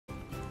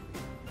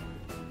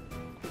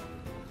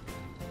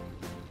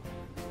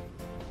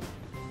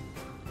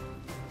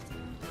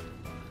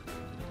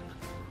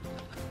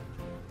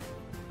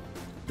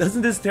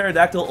Doesn't this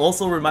pterodactyl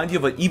also remind you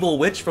of an evil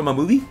witch from a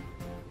movie?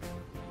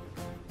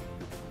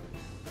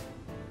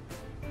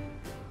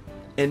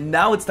 And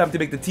now it's time to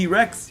make the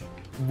T-Rex,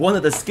 one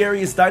of the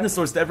scariest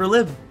dinosaurs to ever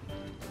live.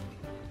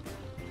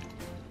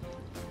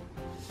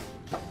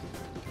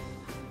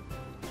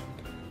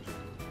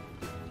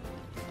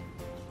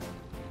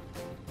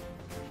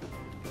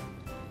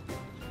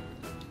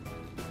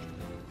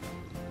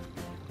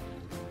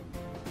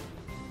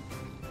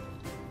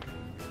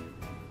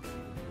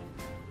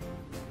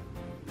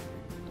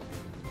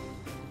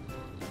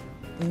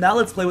 Now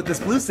let's play with this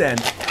blue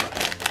sand.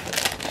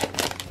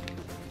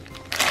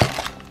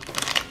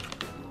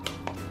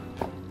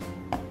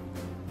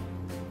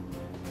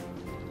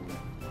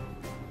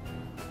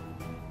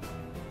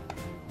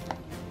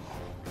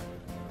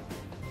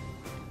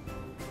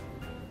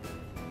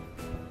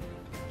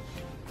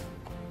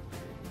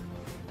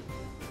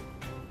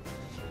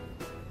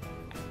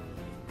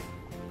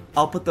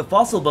 I'll put the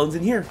fossil bones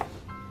in here.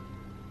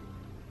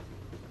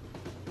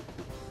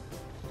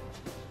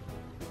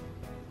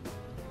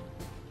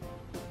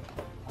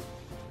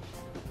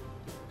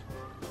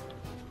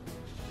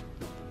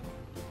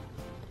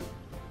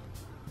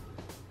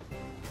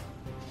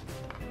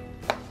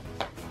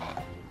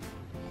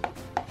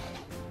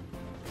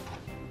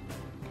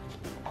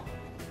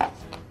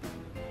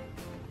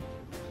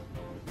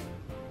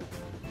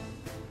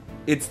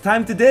 It's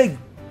time to dig!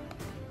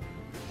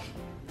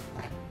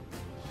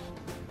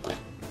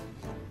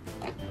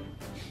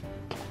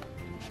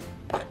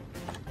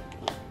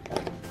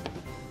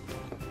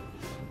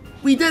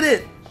 We did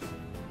it!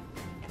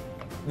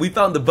 We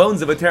found the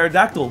bones of a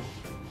pterodactyl.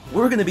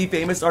 We're gonna be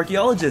famous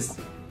archaeologists.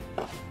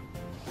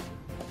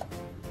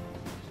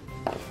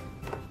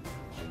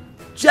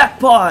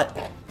 Jackpot!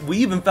 We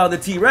even found a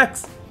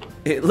T-Rex.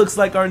 It looks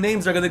like our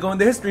names are gonna go in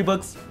the history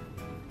books.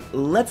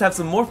 Let's have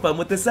some more fun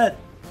with this set.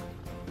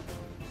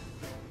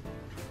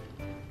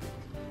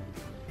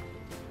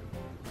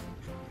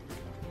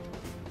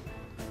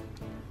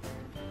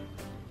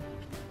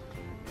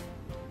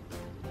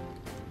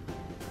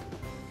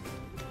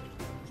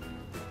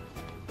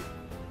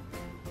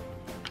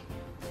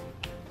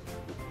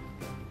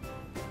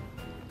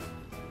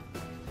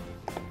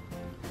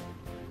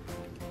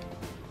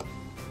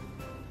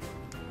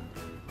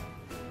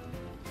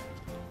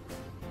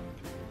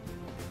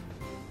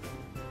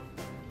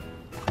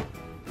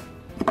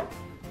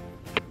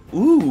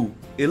 Ooh,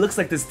 it looks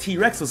like this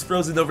T-Rex was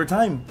frozen over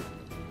time.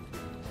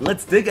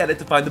 Let's dig at it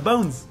to find the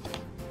bones.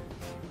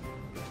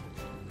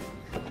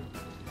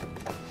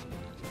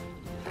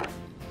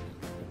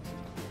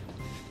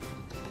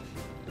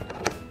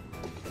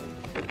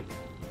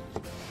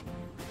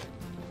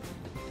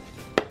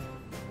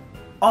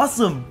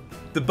 Awesome!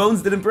 The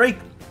bones didn't break.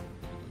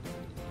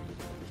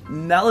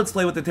 Now let's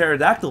play with the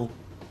pterodactyl.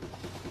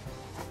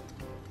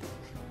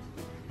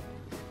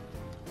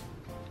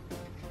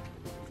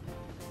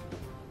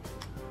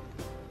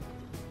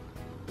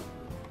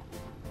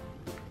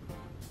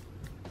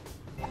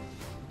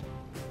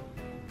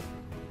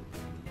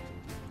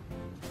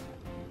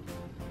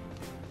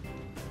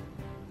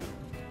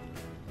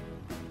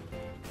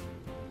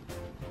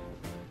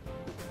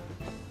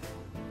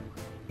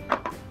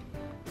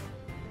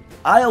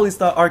 I always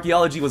thought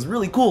archaeology was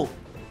really cool.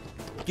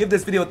 Give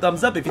this video a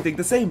thumbs up if you think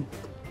the same.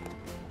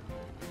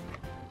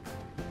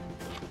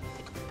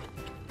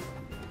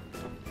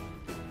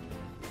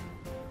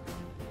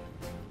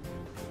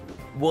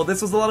 Well,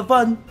 this was a lot of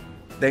fun.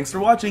 Thanks for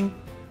watching.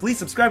 Please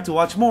subscribe to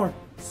watch more.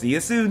 See you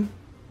soon.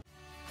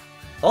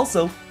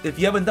 Also, if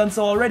you haven't done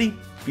so already,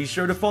 be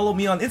sure to follow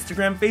me on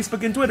Instagram,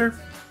 Facebook, and Twitter.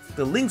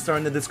 The links are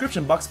in the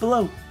description box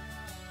below.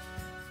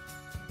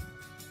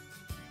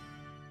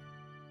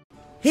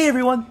 Hey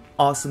everyone,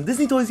 Awesome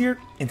Disney Toys here,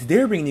 and today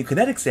we're bringing you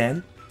Kinetic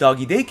Sand,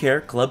 Doggy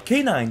Daycare Club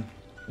K9.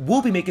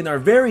 We'll be making our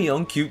very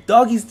own cute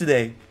doggies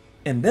today,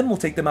 and then we'll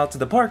take them out to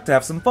the park to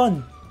have some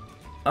fun.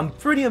 I'm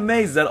pretty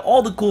amazed at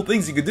all the cool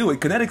things you can do with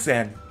Kinetic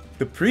Sand.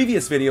 The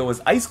previous video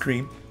was ice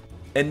cream,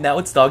 and now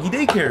it's doggy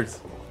daycares.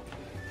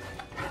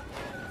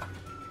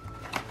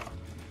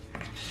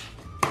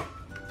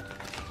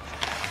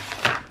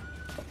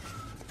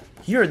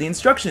 Here are the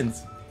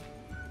instructions.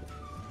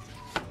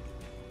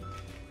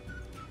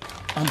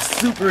 I'm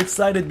super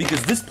excited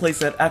because this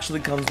playset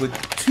actually comes with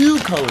two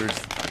colors.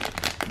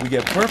 We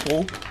get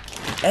purple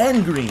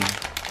and green.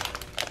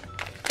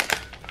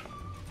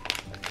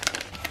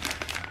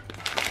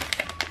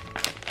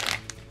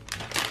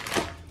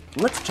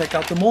 Let's check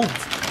out the molds.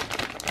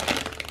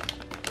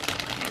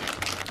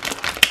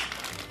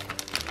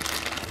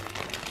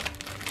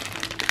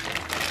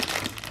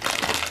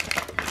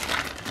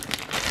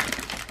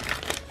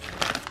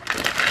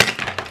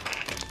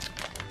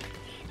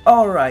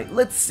 Alright,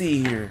 let's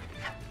see here.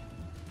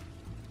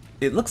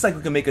 It looks like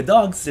we can make a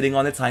dog sitting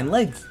on its hind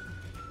legs.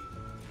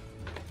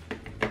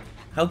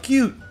 How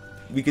cute!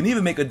 We can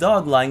even make a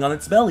dog lying on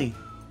its belly.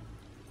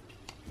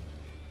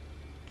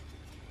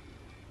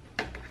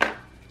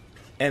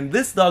 And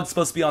this dog's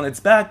supposed to be on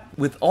its back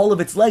with all of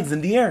its legs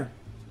in the air.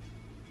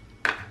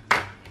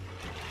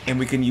 And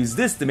we can use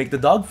this to make the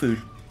dog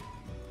food.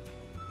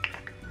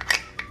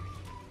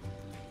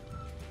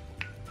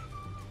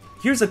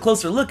 Here's a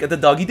closer look at the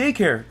doggy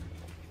daycare.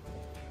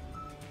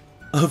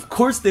 Of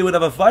course they would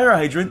have a fire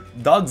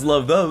hydrant, dogs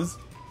love those.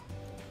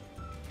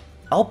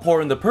 I'll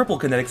pour in the purple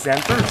kinetic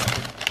sand first.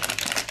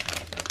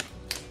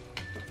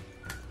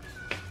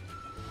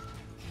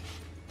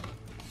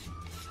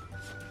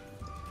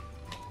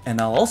 And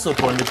I'll also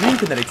pour in the green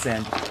kinetic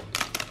sand.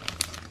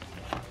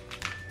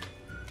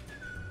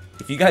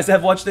 If you guys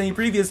have watched any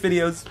previous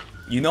videos,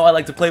 you know I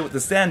like to play with the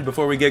sand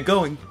before we get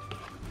going.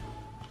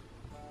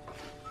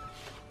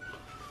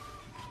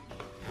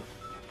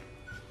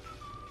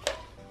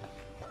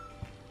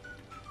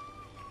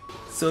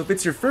 So if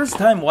it's your first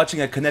time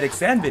watching a kinetic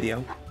sand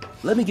video,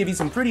 let me give you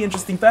some pretty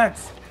interesting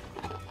facts.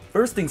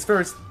 First things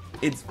first,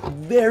 it's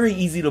very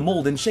easy to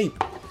mold and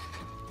shape.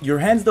 Your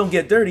hands don't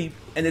get dirty,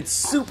 and it's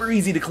super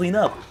easy to clean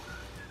up.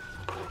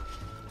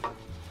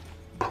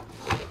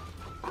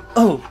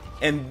 Oh,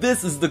 and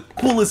this is the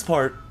coolest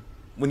part.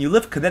 When you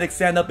lift kinetic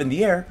sand up in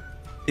the air,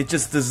 it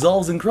just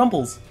dissolves and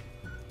crumbles.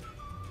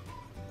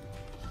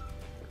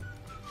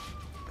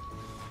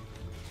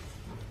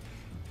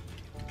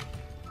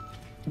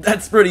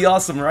 That's pretty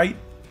awesome, right?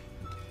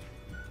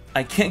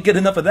 I can't get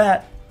enough of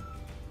that.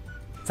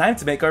 Time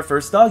to make our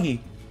first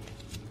doggy.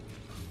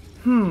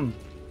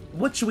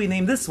 What should we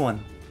name this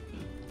one?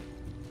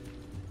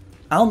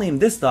 I'll name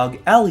this dog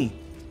Allie.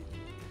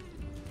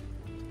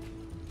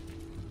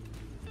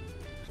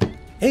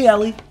 Hey,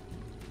 Allie.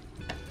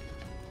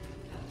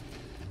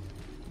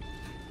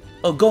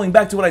 Oh, going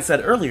back to what I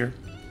said earlier,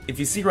 if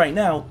you see right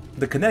now,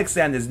 the kinetic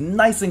sand is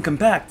nice and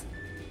compact,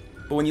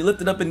 but when you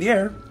lift it up in the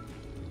air,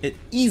 it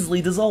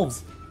easily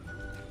dissolves.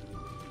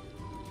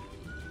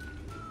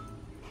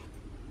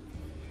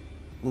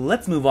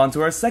 Let's move on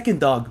to our second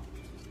dog.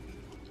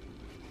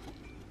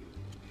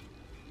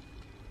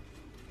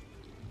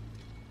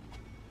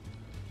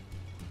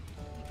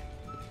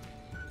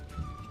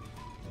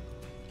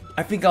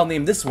 I think I'll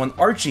name this one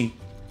Archie.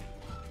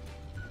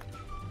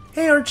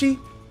 Hey, Archie.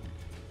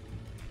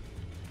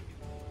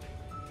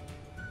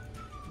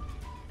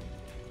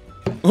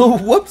 Oh,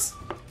 whoops!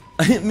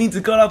 I didn't mean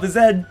to cut off his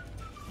head.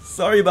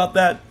 Sorry about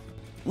that.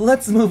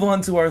 Let's move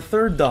on to our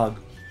third dog.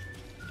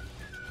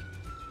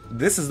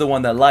 This is the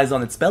one that lies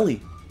on its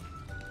belly.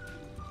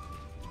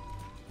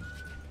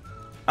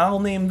 I'll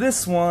name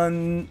this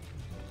one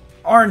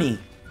Arnie.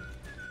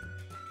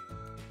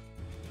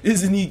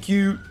 Isn't he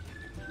cute?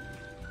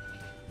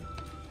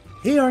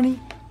 Hey, Arnie.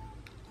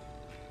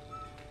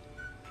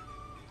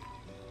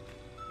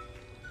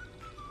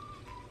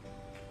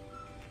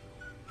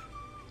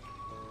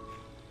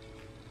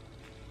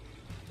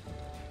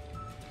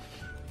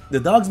 The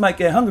dogs might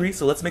get hungry,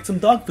 so let's make some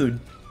dog food.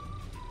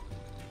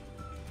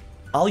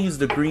 I'll use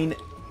the green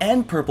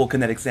and purple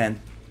kinetic sand.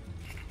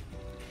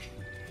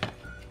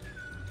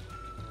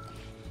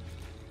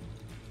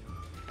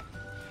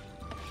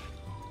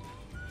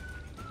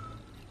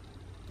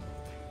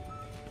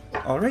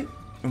 Alright,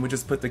 and we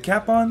just put the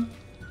cap on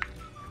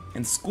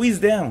and squeeze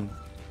down.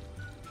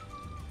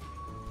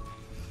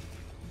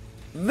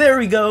 There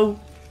we go!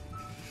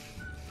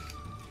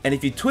 And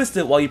if you twist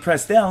it while you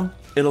press down,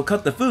 it'll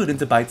cut the food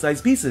into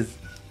bite-sized pieces.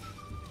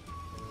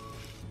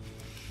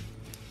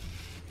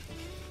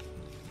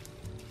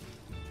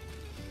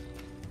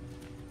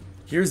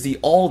 Here's the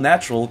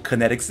all-natural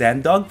kinetic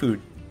sand dog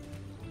food.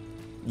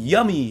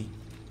 Yummy!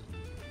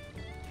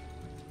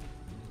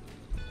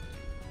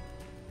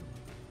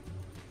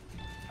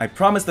 I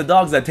promised the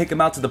dogs I'd take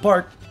them out to the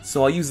park,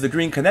 so I'll use the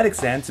green kinetic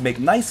sand to make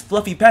nice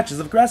fluffy patches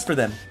of grass for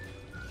them.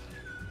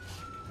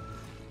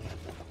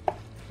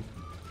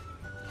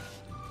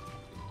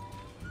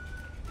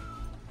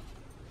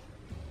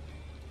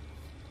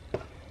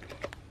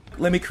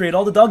 Let me create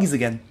all the doggies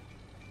again.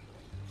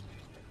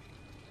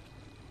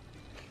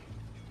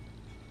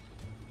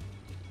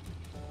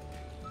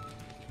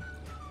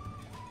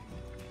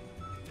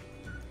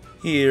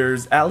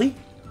 Here's Allie.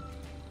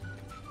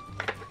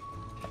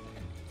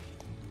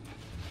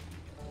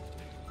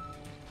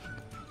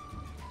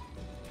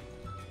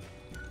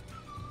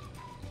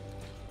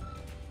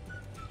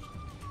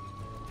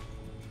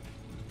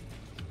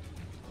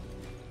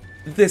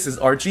 This is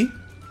Archie.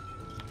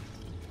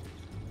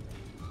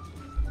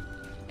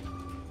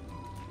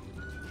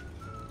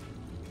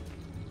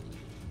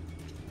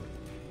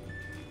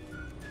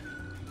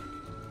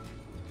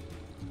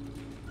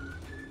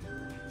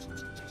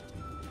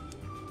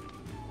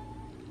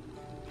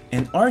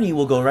 And Arnie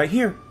will go right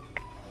here.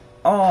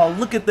 Aw,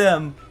 look at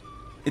them!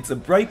 It's a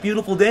bright,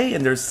 beautiful day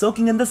and they're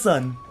soaking in the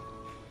sun.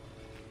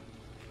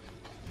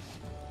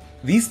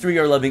 These three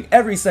are loving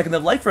every second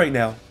of life right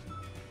now.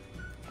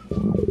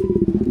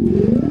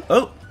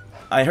 Oh,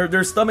 I heard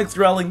their stomachs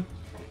growling.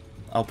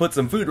 I'll put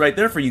some food right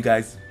there for you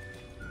guys.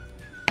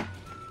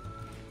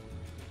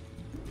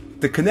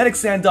 The Kinetic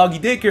Sand Doggy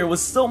Daycare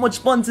was so much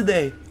fun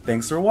today.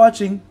 Thanks for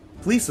watching.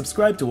 Please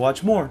subscribe to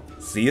watch more.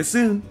 See you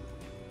soon.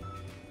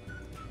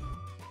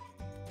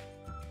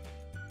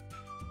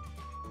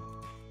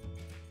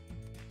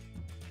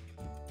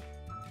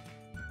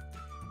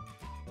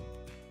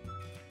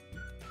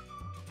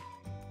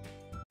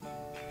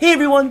 Hey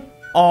everyone!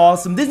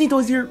 Awesome Disney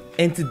Toys here,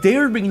 and today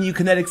we're bringing you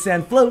Kinetic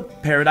Sand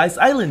Float Paradise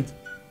Island.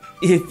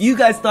 If you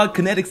guys thought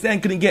Kinetic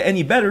Sand couldn't get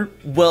any better,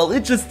 well,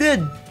 it just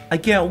did. I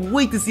can't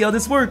wait to see how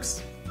this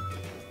works.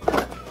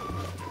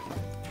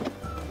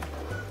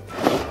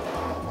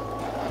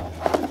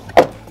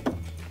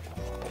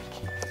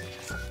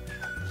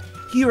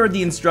 Here are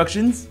the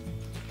instructions.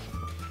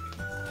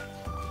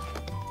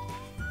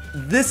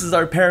 This is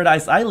our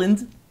Paradise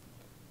Island.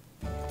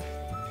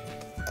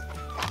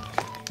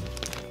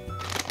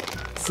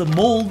 Some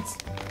molds.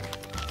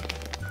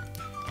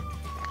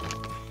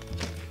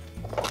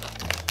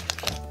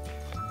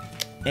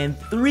 And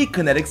 3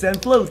 kinetic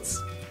sand floats.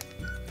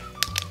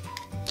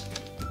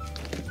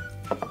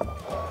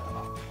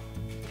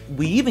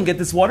 We even get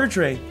this water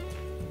tray.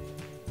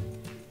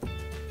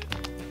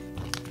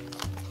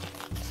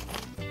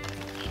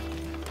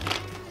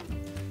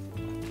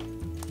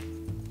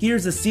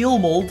 Here's a seal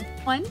mold.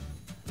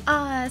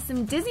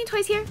 Some Disney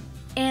Toys here,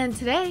 and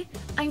today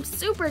I'm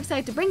super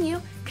excited to bring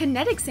you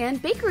Kinetic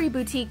Sand Bakery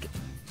Boutique.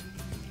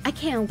 I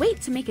can't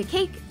wait to make a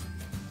cake.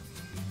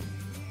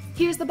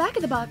 Here's the back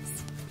of the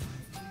box.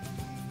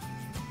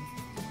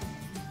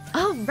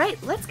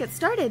 Alright, let's get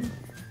started.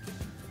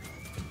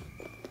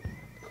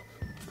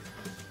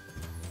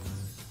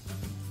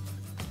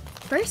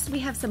 First, we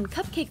have some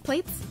cupcake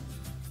plates,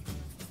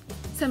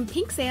 some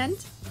pink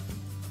sand,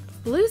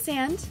 blue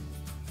sand,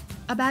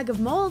 a bag of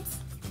molds,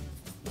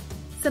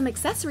 some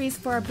accessories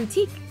for our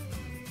boutique,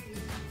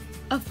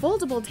 a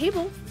foldable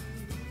table,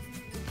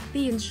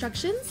 the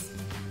instructions,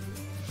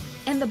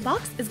 and the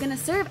box is going to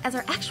serve as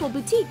our actual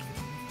boutique.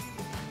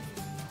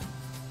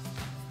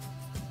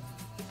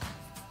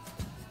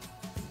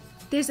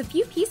 There's a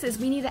few pieces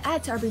we need to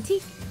add to our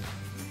boutique,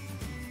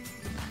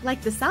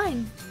 like the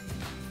sign.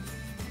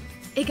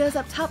 It goes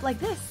up top like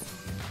this.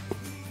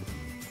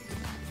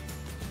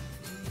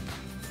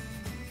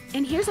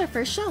 And here's our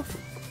first shelf.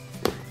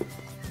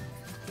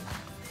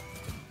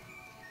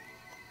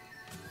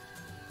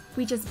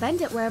 We just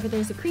bend it wherever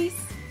there's a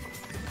crease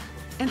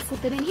and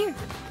slip it in here.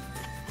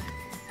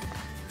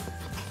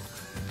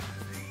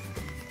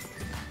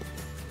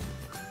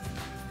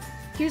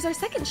 Here's our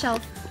second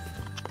shelf.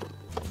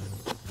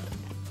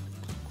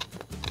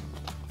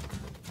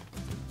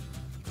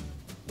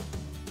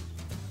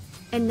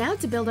 And now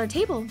to build our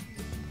table.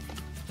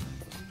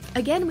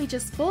 Again, we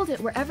just fold it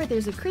wherever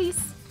there's a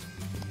crease,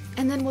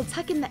 and then we'll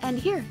tuck in the end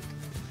here.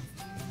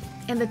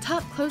 And the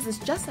top closes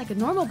just like a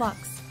normal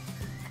box.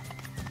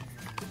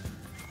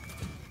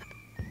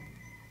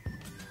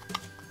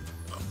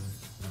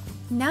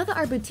 Now that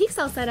our boutique's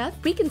all set up,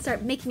 we can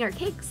start making our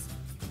cakes.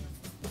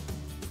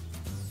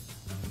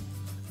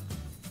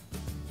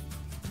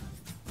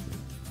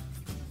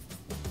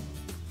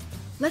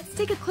 Let's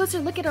take a closer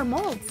look at our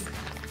molds.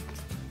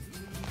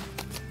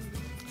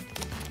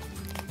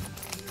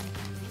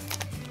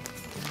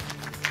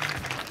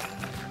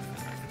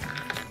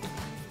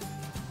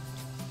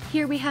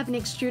 Here we have an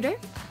extruder,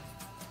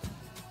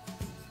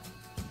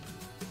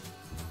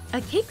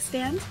 a cake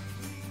stand,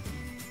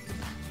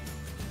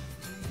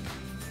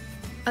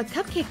 a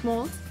cupcake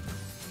mold,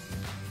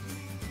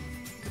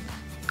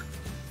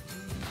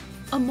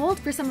 a mold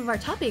for some of our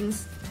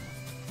toppings,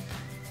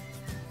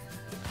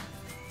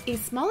 a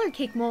smaller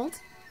cake mold,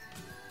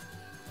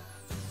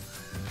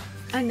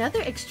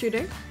 another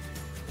extruder,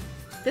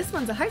 this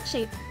one's a heart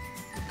shape,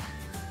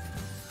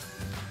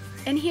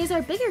 and here's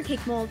our bigger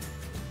cake mold.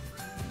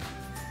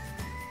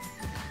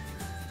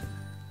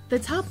 The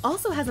top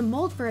also has a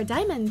mold for a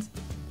diamond.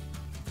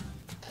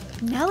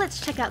 Now let's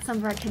check out some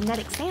of our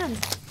kinetic sand.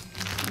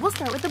 We'll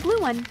start with the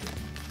blue one.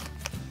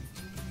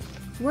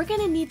 We're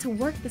gonna need to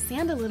work the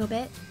sand a little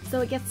bit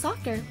so it gets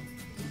softer.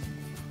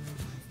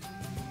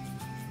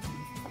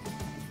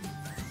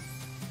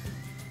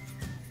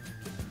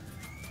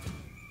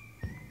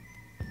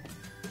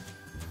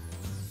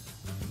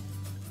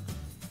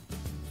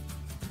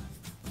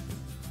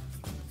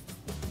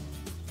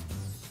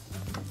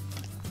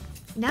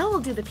 Now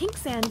we'll do the pink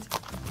sand.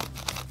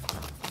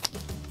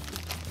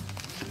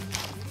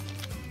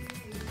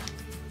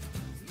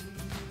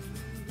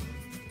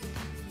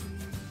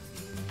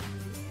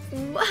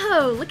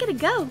 Whoa, look at it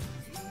go!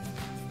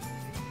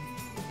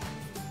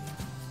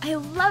 I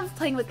love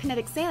playing with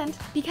kinetic sand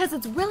because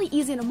it's really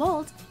easy to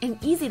mold and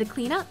easy to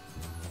clean up.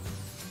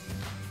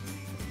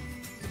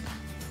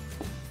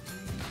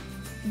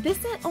 This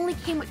set only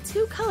came with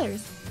 2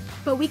 colors,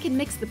 but we can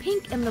mix the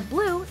pink and the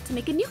blue to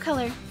make a new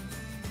color.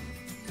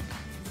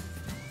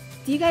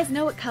 Do you guys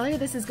know what color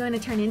this is going to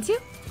turn into?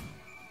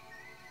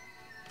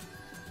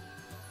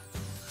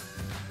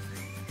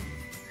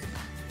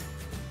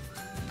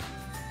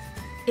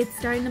 It's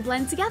starting to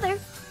blend together.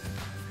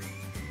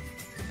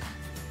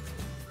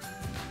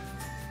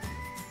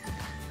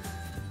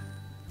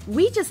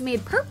 We just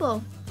made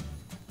purple.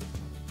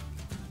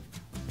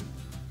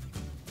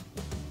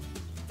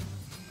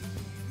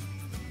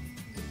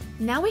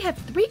 Now we have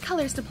 3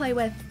 colors to play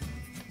with.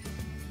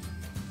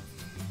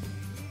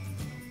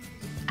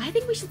 I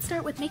think we should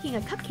start with making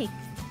a cupcake.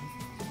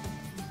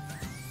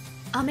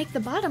 I'll make the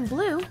bottom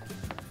blue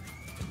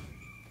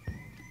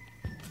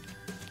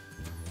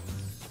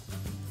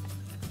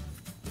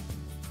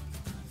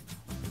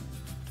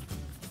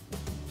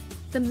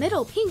the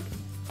middle pink,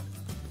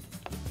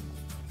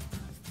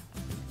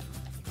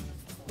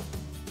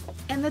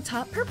 and the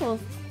top purple.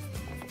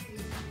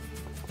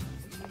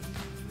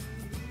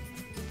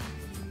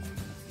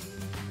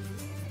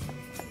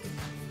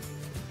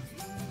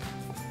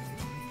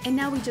 And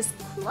now we just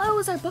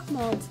close our book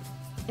mold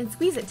and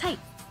squeeze it tight.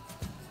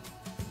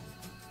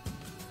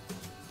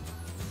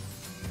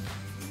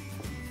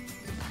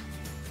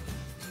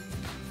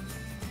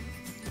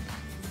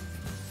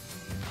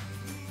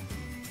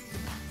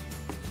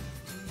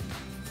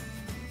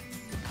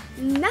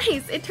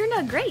 Nice! It turned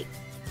out great!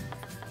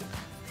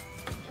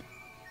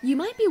 You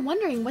might be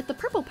wondering what the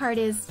purple part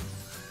is.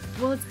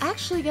 Well, it's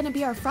actually going to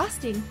be our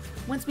frosting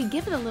once we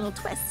give it a little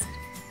twist.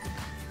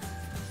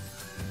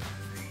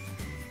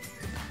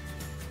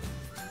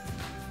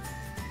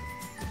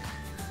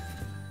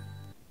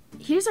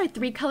 Here's our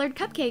 3-colored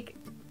cupcake.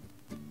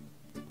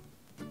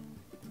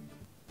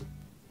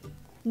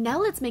 Now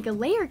let's make a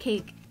layer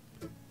cake.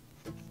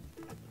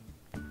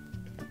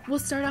 We'll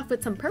start off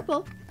with some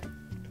purple,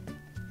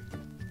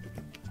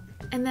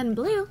 and then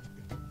blue,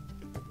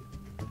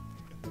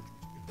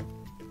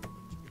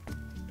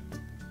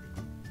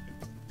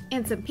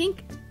 and some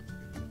pink,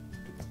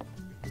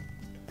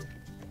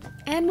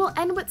 and we'll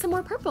end with some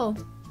more purple.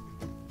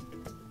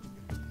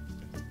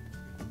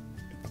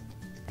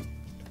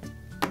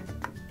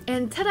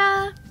 And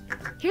ta-da!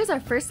 Here's our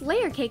first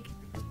layer cake.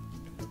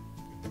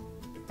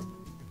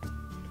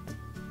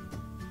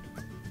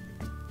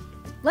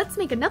 Let's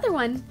make another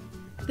one.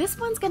 This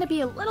one's gonna be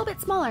a little bit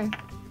smaller.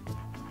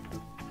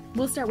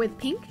 We'll start with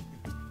pink,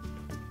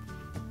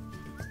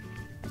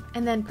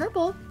 and then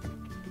purple,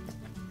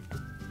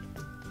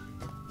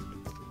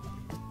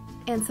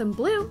 and some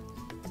blue,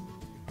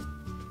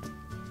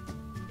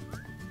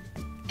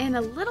 and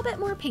a little bit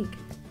more pink.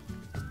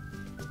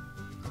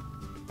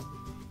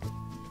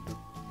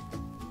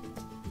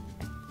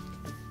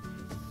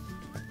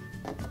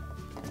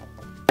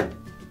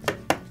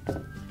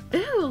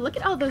 Ooh, look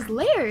at all those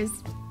layers!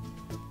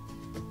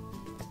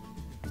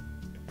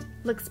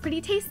 Looks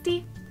pretty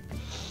tasty.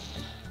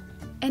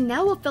 And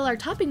now we'll fill our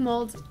topping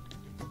mold.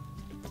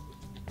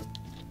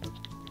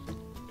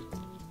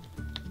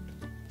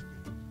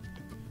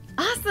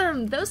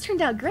 Awesome! Those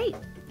turned out great!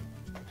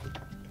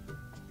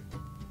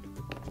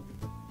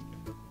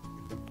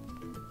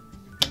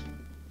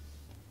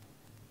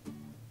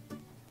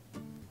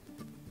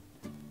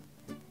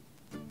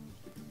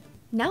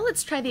 Now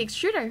let's try the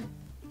extruder.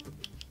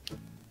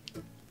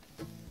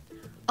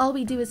 All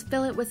we do is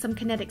fill it with some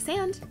kinetic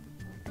sand,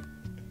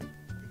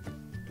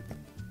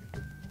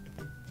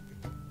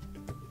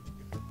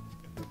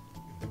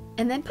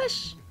 and then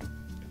push.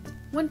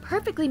 One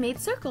perfectly made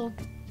circle.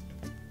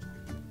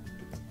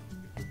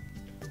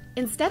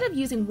 Instead of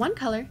using one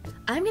color,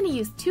 I'm going to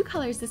use 2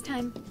 colors this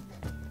time.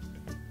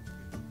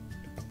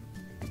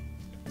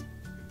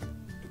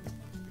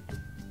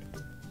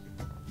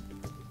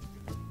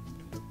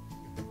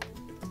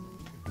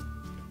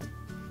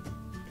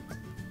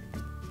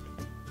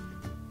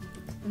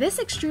 This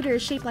extruder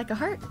is shaped like a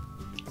heart.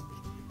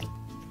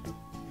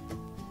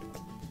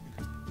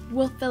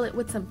 We'll fill it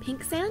with some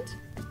pink sand,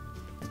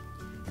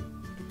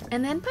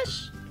 and then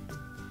push.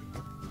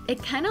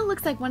 It kind of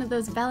looks like one of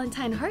those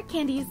Valentine heart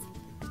candies.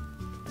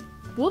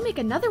 We'll make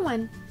another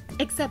one,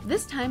 except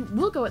this time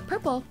we'll go with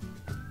purple.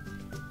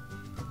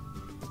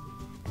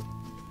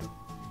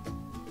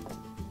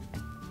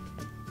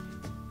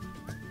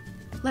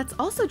 Let's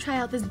also try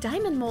out this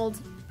diamond mold.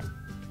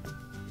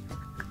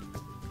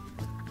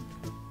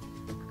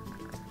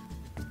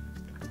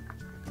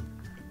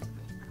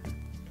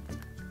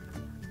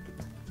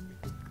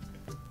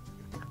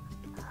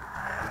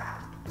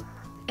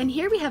 And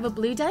here we have a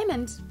blue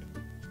diamond.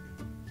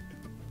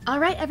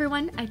 Alright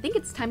everyone, I think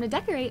it's time to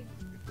decorate.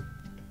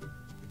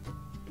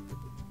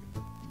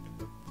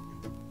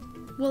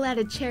 We'll add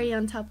a cherry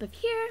on top of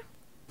here,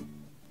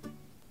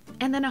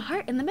 and then a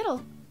heart in the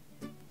middle.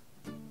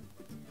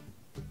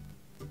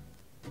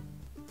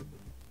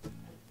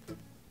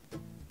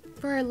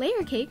 For our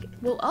layer cake,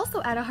 we'll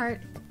also add a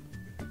heart.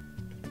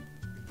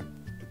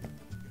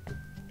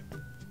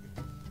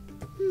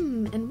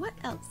 And what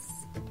else?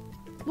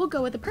 We'll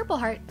go with a purple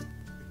heart.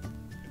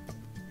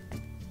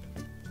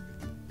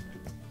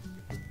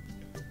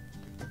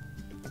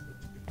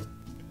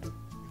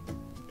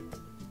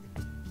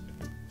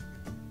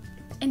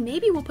 And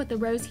maybe we'll put the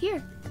rose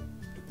here.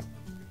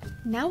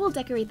 Now we'll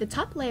decorate the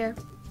top layer.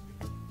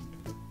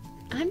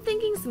 I'm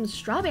thinking some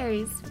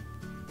strawberries.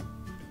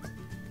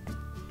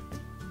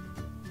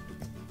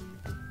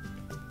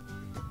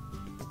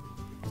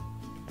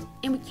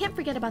 And we can't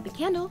forget about the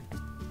candle.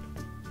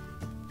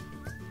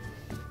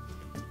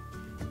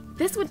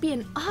 This would be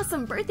an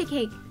awesome birthday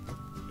cake.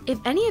 If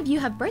any of you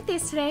have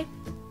birthdays today,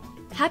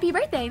 happy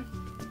birthday!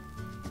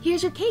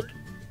 Here's your cake.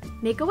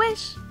 Make a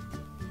wish.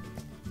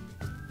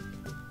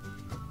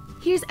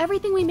 Here's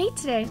everything we made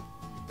today.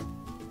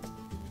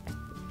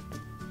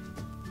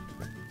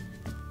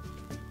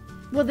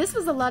 Well, this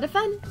was a lot of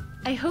fun.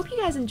 I hope you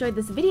guys enjoyed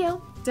this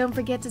video. Don't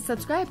forget to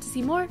subscribe to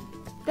see more.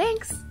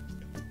 Thanks!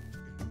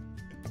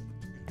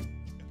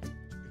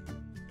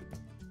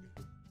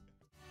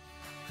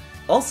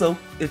 Also,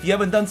 if you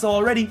haven't done so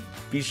already,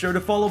 be sure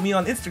to follow me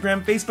on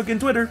Instagram, Facebook, and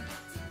Twitter.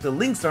 The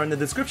links are in the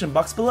description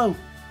box below.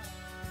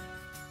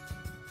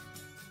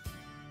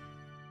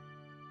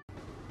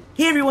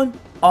 Hey everyone,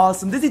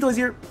 Awesome Disney Toys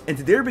here, and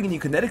today we're bringing you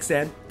Kinetic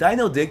Sand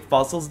Dino Dig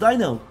Fossils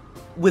Dino.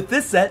 With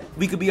this set,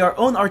 we could be our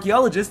own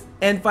archaeologists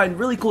and find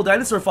really cool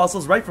dinosaur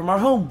fossils right from our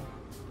home.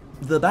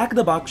 The back of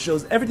the box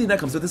shows everything that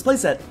comes with this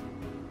playset.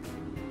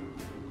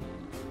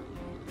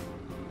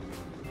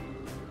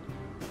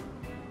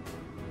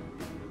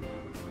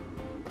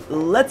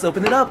 Let's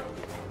open it up.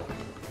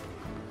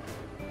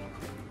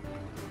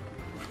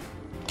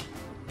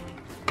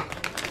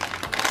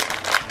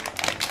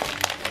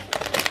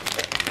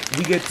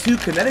 We get two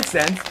kinetic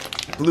sands,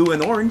 blue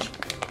and orange.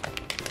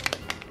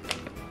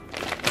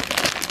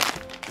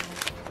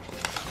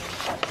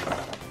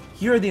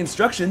 Here are the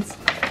instructions.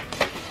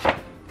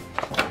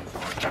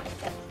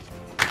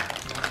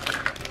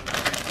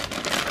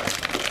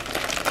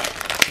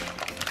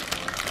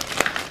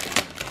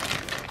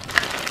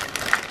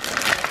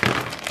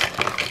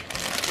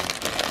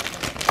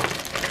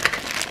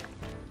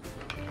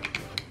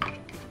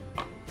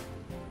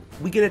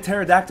 We get a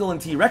pterodactyl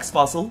and T-Rex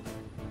fossil.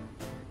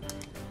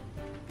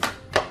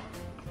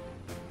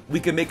 We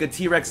can make a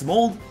T-Rex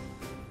mold.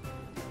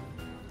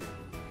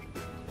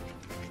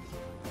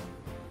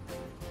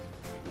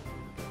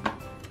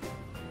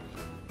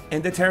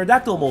 And a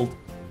pterodactyl mold.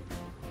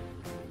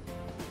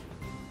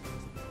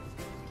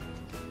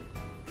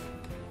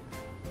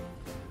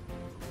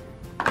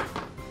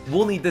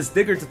 We'll need this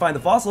digger to find the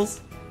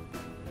fossils.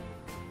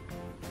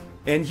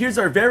 And here's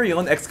our very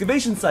own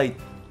excavation site.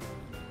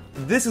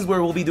 This is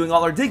where we'll be doing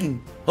all our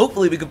digging.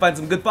 Hopefully we can find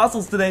some good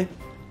fossils today.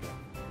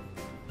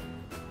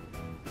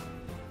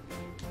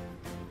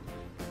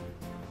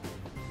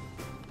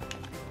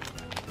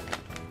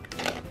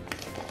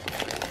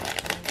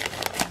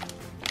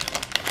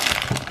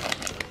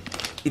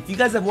 If you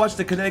guys have watched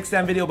the kinetic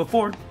sand video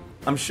before,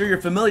 I'm sure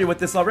you're familiar with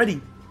this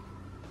already.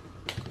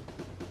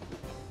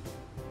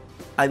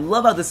 I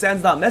love how the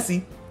sand's not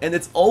messy, and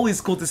it's always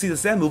cool to see the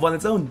sand move on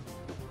its own.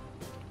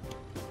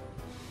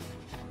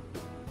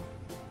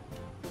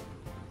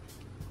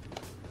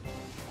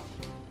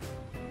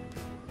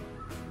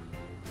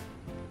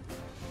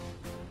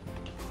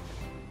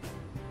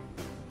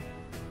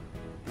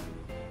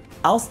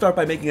 I'll start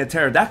by making a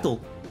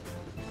pterodactyl.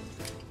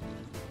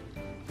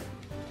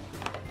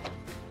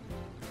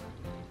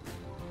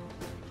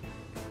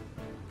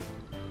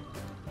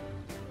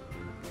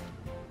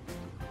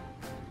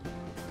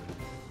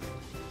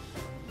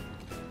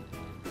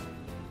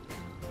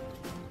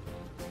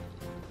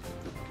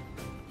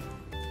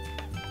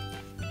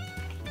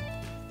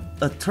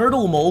 A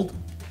turtle mold.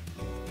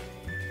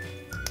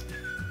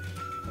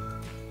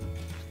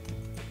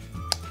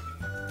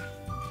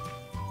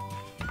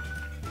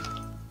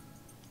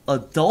 A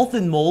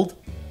dolphin mold.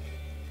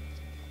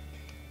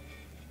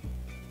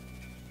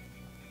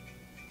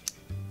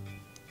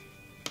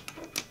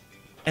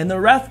 And a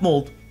raft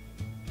mold.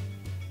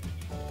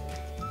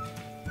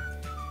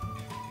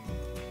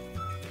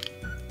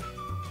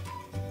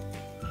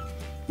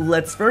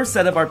 Let's first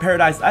set up our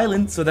Paradise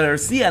Island so that our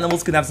sea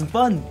animals can have some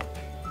fun.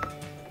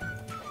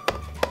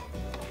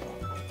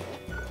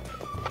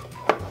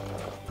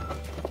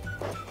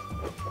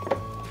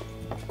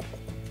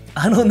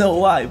 I don't know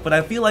why, but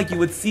I feel like you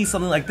would see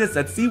something like this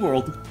at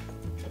SeaWorld.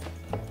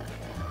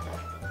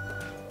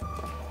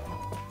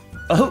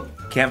 Oh,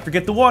 can't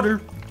forget the water.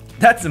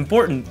 That's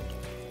important.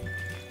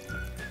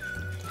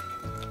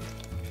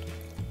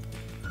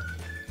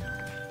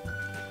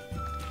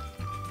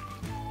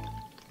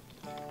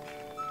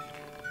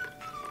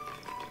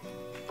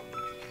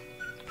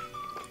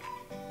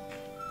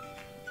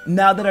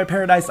 Now that our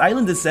Paradise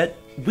Island is set,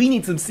 we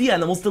need some sea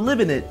animals to live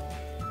in it.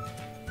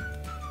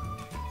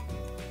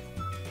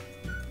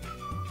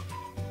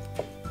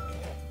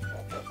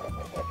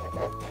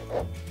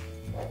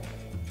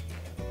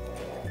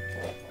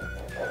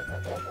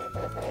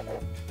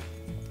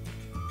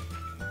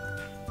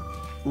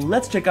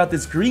 Let's check out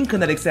this green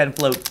kinetic sand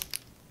float.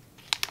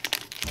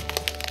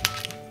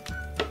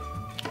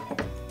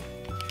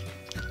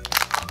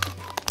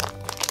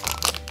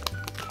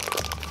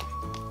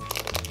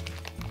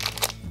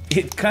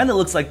 It kinda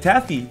looks like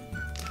taffy.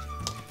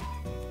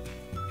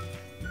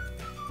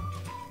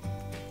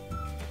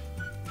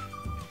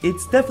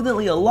 It's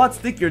definitely a lot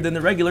stickier than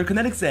the regular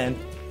kinetic sand,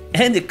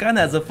 and it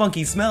kinda has a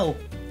funky smell.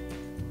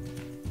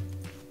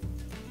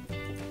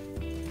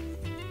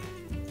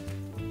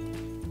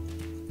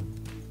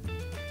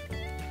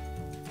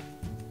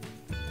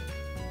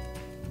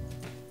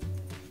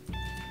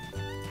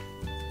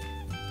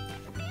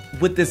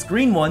 With this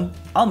green one,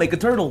 I'll make a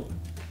turtle.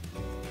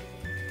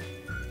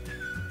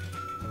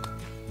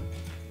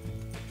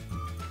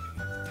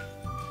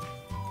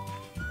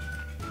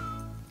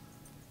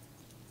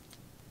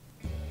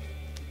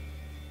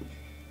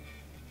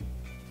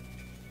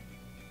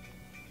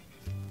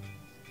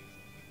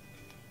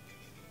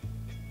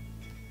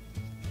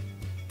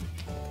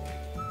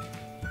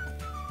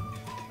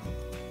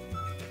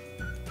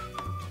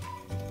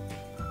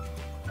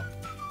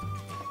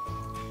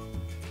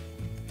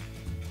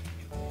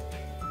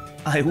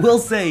 I will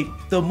say,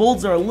 the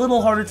molds are a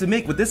little harder to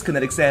make with this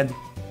kinetic sand.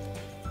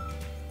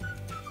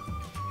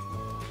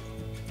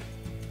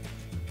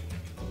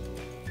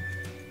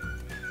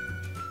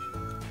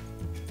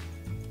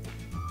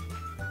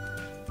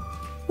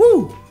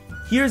 Woo!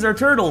 Here's our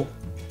turtle.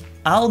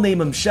 I'll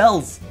name him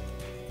Shells.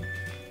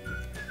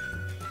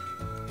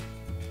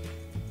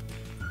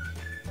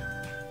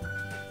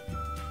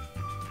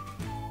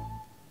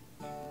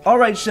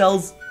 Alright,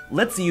 Shells,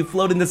 let's see you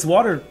float in this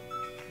water.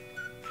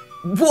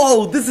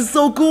 Whoa, this is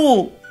so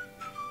cool!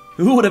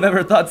 Who would have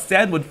ever thought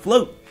sand would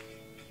float?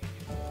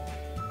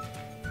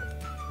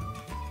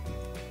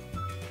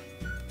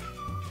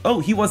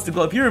 Oh, he wants to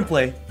go up here and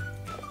play.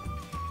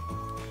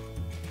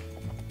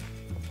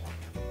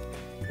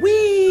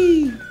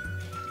 Whee!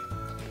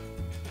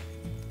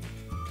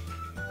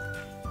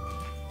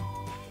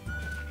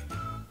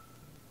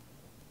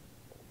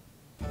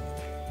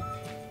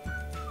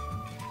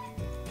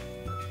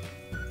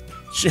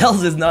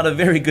 Shells is not a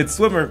very good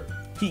swimmer.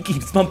 He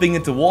keeps bumping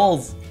into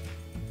walls.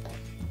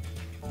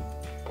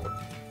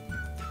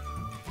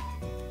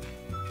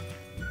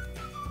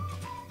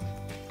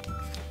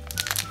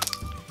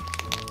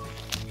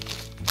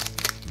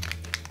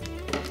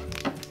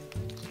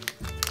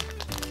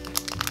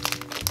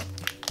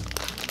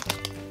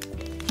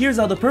 Here's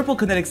how the purple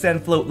kinetic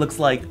sand float looks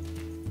like.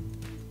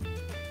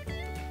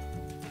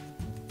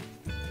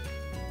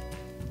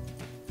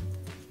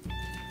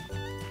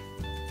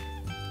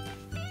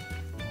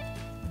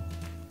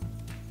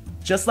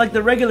 Just like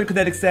the regular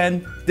kinetic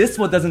sand, this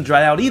one doesn't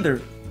dry out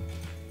either.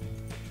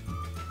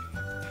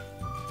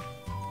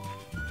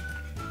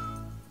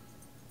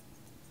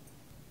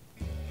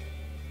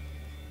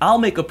 I'll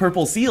make a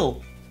purple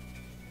seal.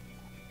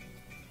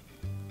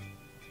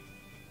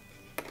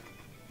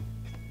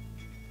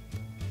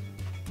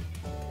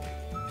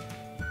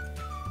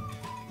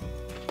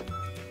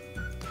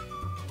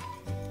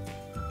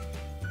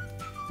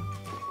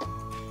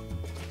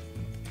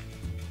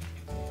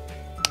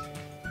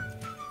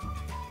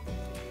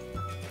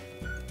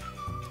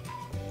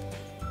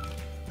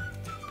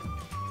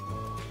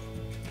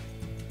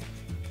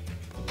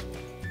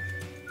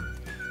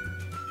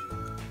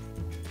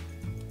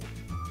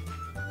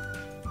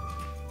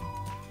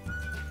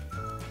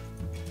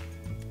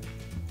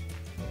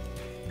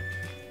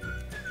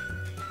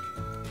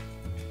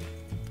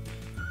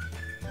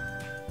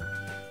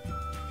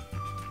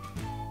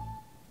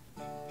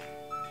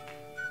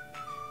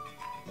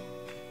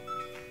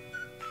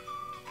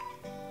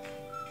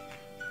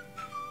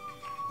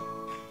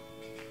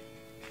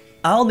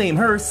 I'll name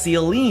her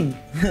Celine.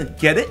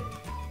 Get it?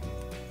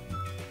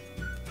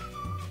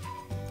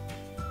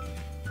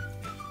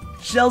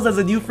 Shells has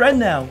a new friend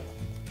now.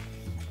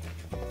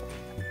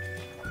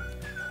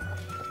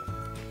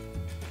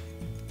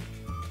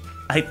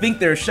 I think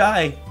they're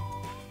shy.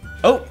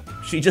 Oh,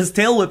 she just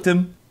tail whipped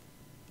him.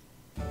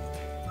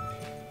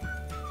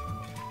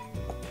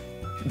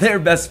 They're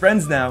best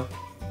friends now.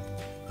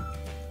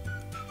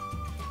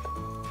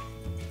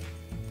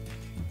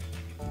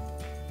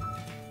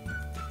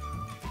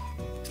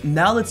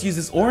 Now let's use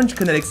this orange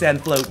kinetic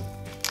sand float.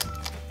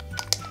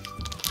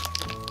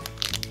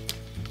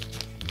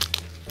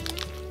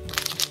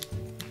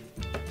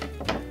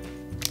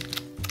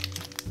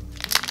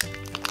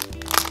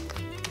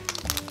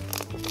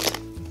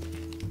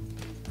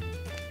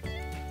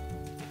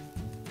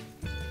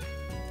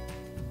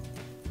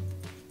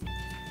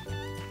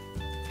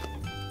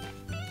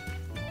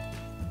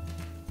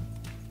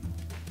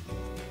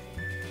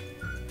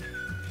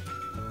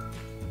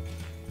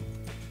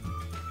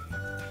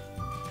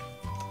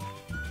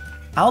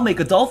 I'll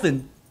make a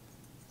dolphin.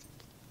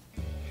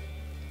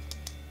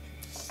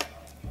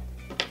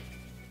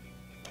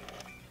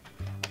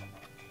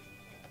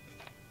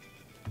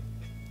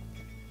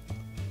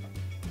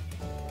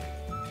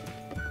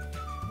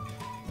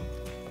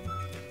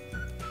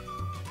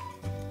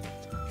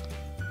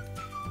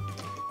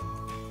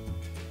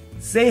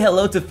 Say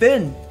hello to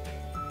Finn.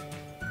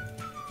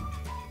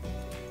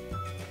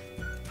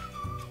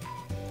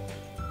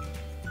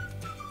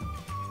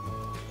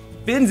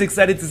 Finn's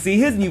excited to see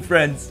his new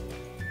friends.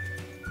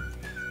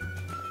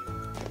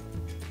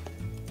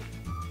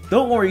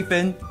 Don't worry,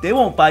 Finn, they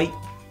won't bite.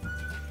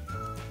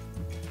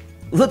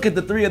 Look at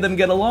the three of them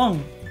get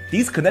along.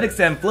 These kinetic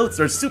sand floats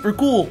are super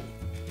cool.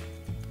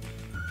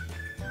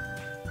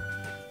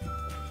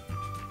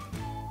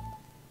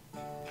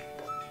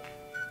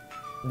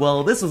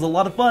 Well, this was a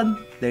lot of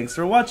fun. Thanks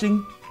for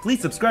watching.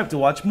 Please subscribe to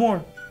watch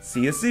more.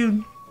 See you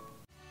soon.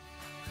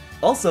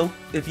 Also,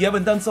 if you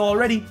haven't done so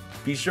already,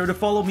 be sure to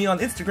follow me on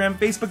Instagram,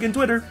 Facebook, and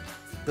Twitter.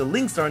 The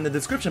links are in the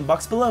description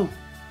box below.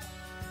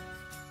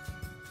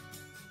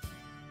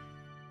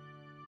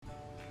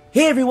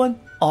 Hey everyone,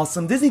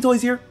 Awesome Disney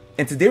Toys here,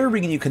 and today we're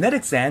bringing you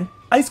kinetic sand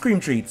ice cream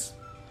treats.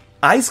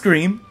 Ice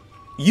cream?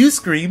 You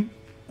scream,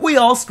 we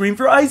all scream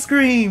for ice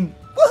cream!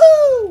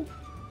 Woohoo!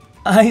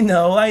 I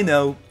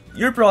know,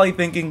 you're probably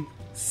thinking,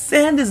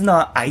 sand is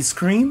not ice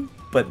cream,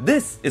 but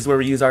this is where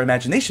we use our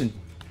imagination.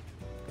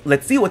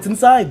 Let's see what's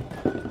inside.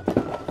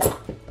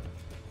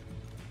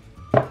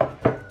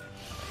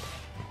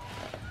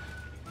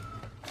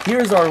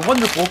 here's our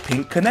wonderful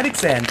pink kinetic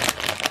sand.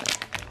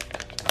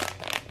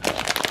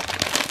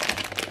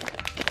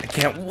 I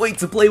can't wait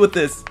to play with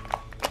this.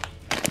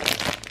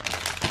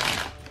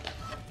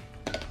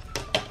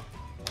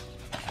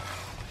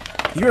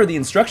 Here are the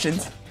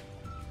instructions.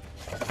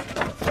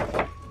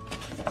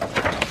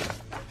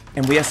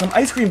 And we have some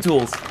ice cream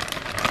tools.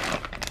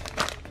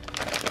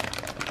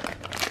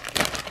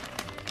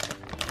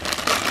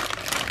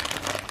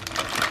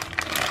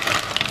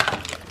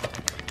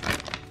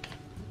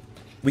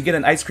 We get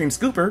an ice cream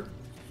scooper,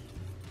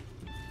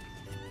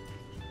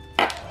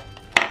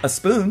 a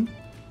spoon,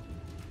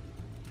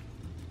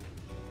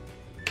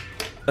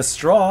 a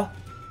straw,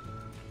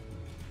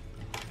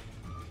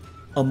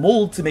 a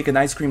mold to make an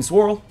ice cream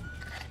swirl,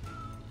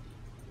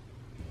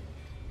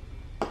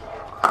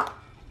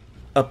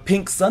 a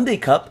pink sundae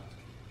cup,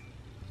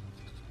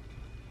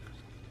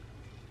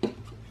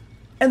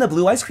 and a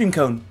blue ice cream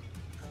cone.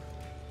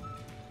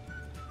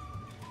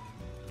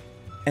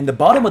 And the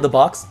bottom of the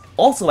box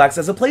also acts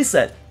as a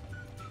playset.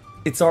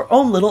 It's our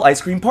own little ice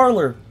cream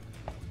parlor.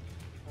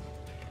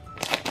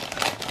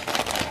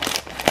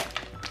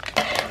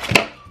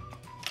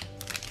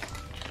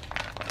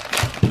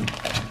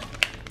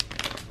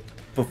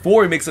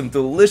 Before we make some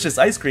delicious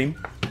ice cream,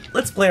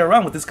 let's play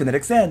around with this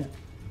kinetic sand.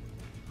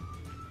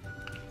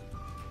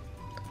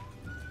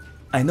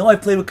 I know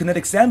I've played with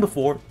kinetic sand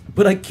before,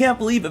 but I can't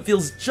believe it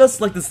feels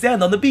just like the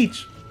sand on the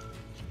beach.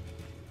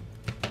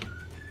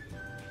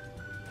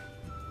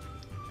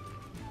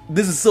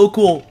 This is so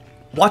cool.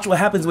 Watch what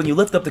happens when you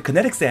lift up the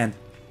kinetic sand.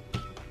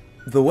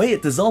 The way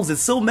it dissolves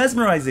is so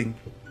mesmerizing.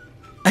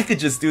 I could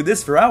just do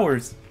this for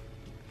hours.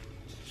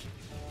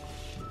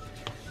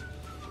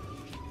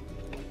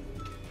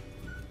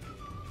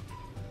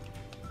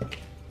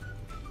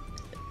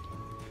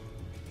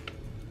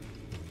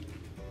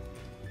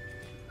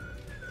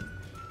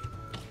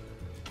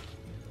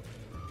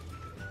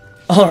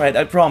 Alright,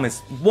 I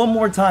promise. One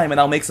more time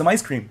and I'll make some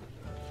ice cream.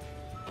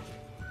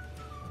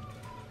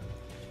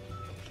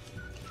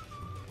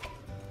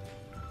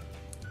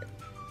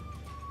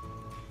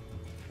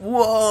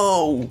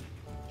 Whoa!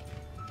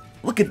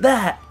 Look at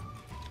that!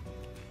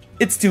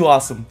 It's too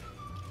awesome.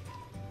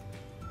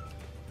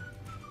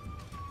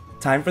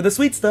 Time for the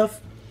sweet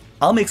stuff.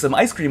 I'll make some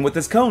ice cream with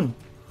this cone.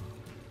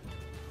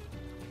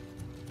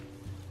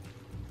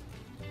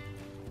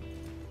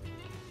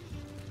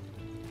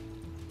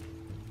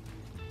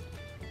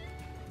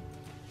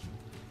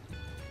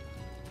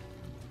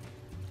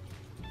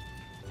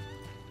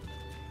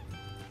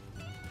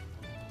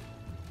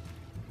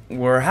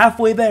 We're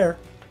halfway there.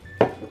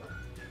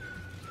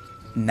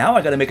 Now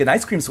I gotta make an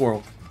ice cream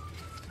swirl.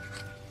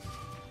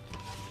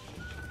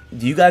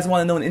 Do you guys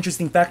want to know an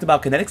interesting fact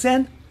about kinetic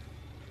sand?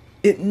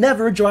 It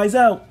never dries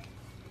out.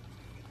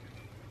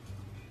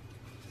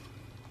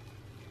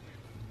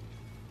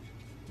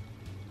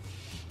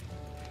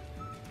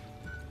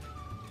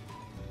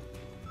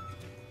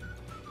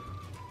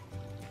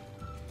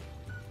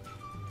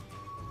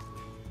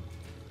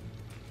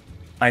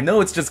 I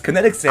know it's just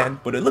kinetic sand,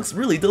 but it looks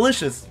really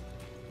delicious.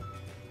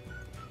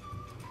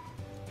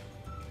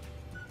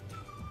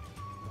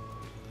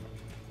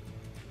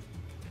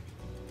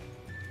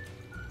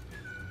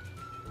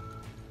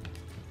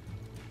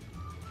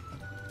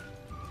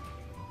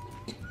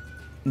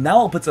 Now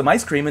I'll put some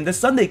ice cream in this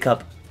sundae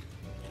cup.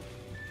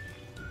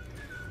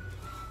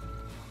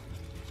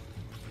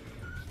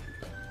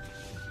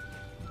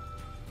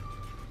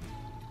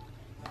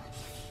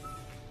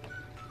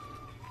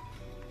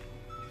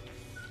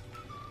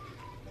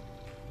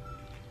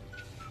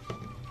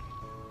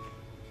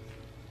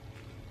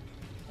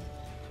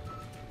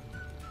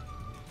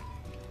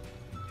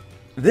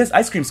 This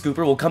ice cream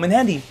scooper will come in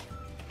handy.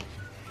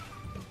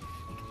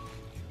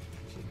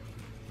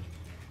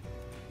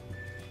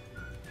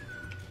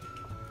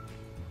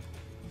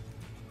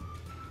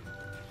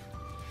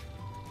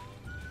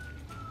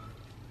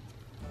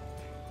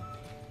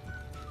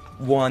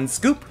 One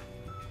scoop.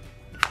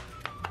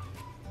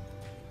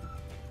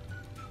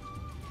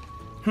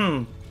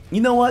 You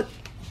know what?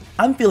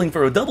 I'm feeling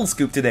for a double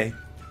scoop today.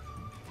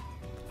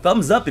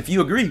 Thumbs up if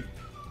you agree.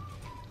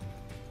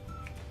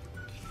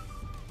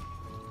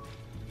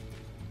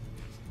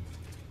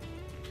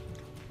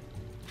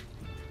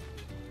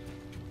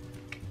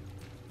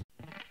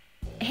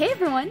 Hey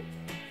everyone!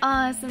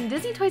 Some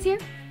Disney Toys here,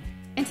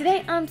 and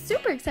today I'm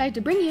super excited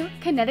to bring you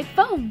kinetic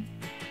foam.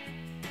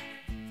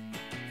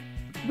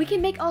 We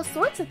can make all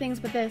sorts of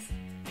things with this.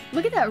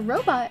 Look at that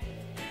robot!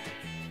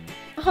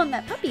 Oh, and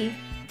that puppy!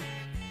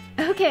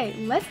 Okay,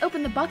 let's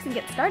open the box and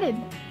get started.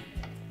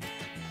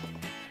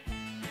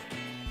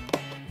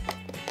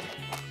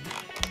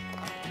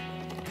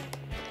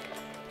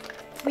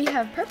 We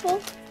have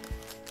purple,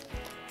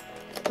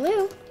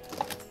 blue,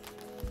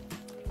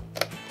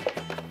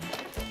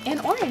 and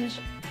orange.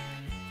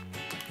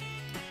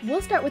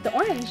 We'll start with the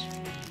orange.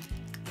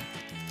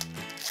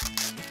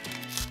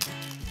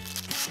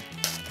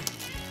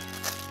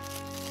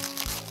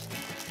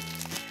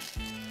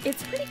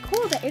 It's pretty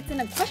cool that it's in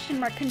a question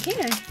mark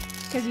container,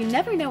 because you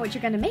never know what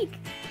you're going to make.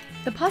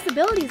 The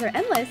possibilities are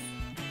endless.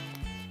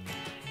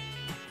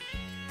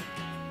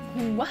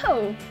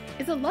 Whoa!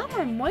 It's a lot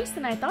more moist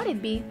than I thought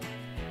it'd be.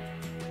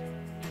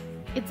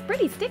 It's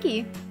pretty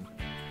sticky.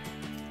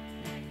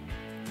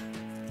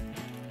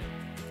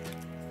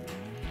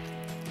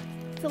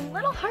 It's a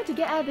little hard to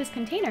get out of this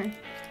container.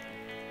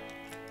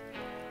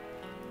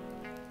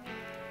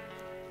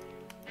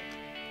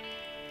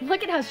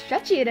 Look at how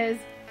stretchy it is.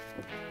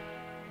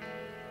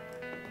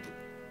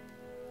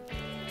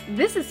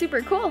 This is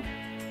super cool.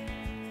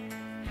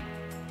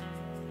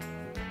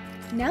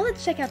 Now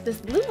let's check out this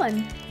blue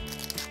one.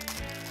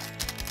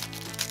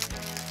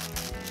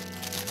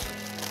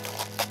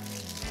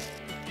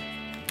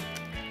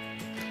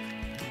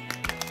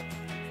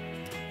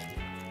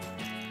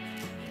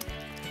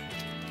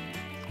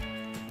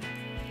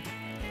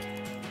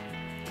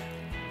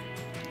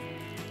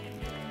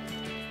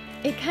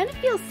 It kind of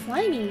feels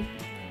slimy,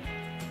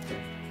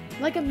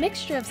 like a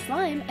mixture of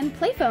slime and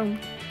play foam.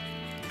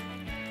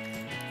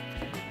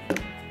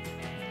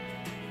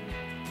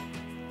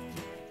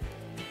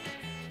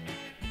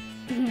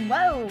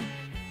 Whoa!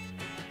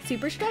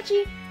 Super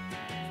stretchy.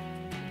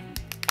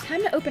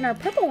 Time to open our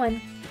purple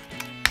one.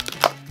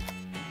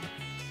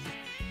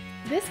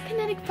 This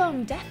kinetic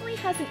foam definitely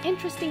has an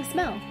interesting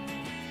smell.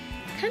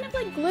 Kind of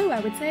like glue, I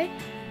would say.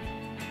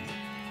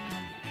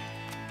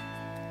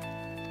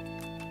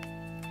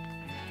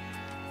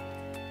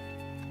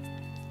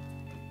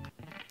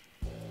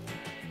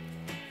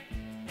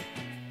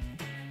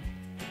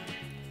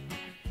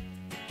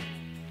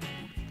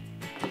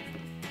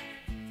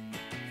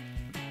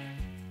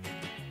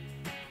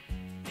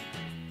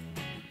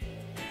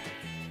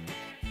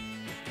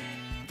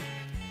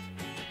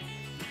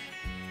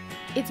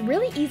 It's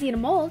really easy to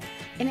mold,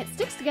 and it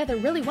sticks together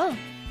really well.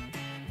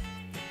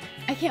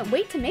 I can't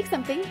wait to make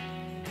something.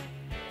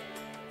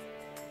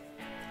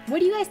 What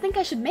do you guys think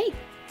I should make?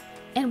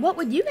 And what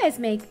would you guys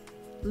make?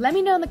 Let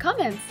me know in the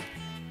comments.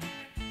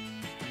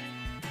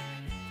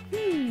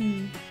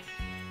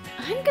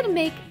 I'm gonna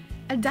make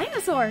a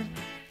dinosaur.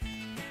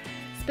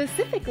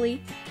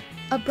 Specifically,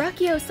 a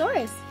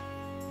Brachiosaurus.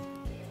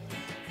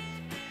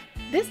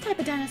 This type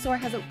of dinosaur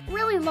has a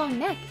really long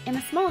neck and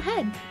a small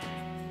head.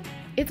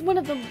 It's one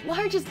of the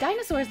largest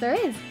dinosaurs there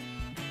is.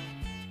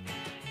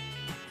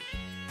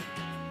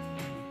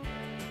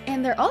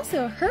 And they're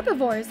also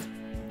herbivores,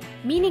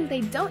 meaning they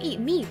don't eat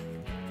meat,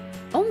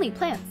 only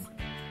plants.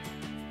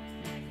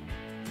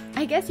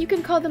 I guess you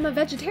can call them a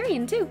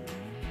vegetarian too.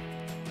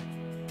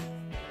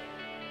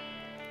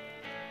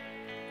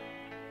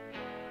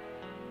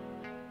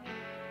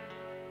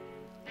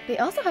 They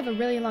also have a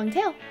really long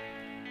tail.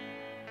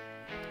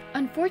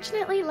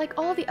 Unfortunately, like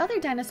all the other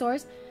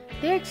dinosaurs,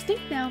 they're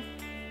extinct now.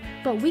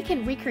 But we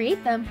can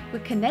recreate them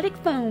with kinetic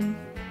foam.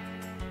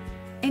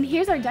 And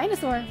here's our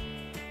dinosaur.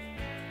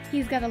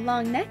 He's got a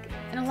long neck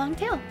and a long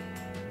tail,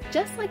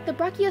 just like the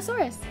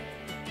Brachiosaurus.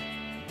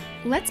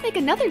 Let's make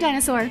another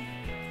dinosaur.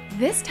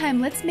 This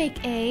time let's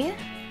make a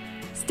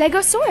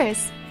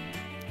Stegosaurus.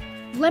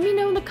 Let me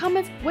know in the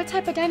comments what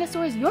type of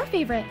dinosaur is your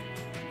favorite.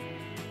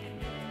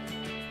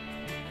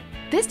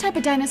 This type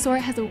of dinosaur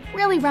has a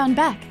really round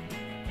back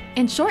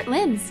and short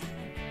limbs.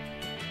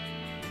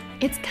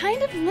 It's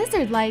kind of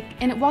lizard-like,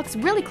 and it walks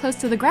really close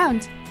to the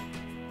ground.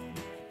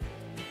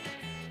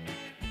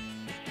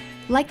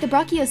 Like the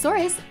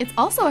Brachiosaurus, it's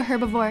also a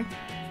herbivore,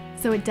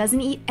 so it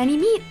doesn't eat any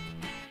meat.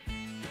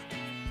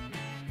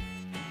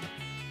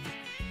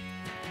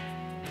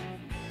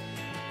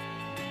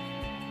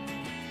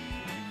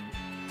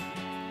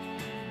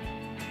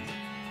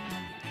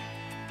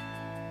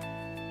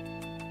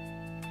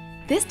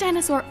 This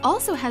dinosaur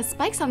also has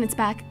spikes on its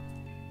back,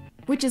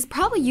 which is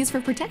probably used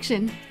for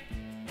protection.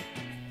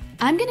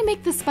 I'm gonna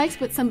make the spikes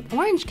with some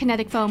orange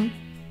kinetic foam.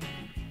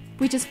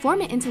 We just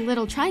form it into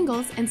little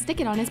triangles and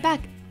stick it on his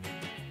back.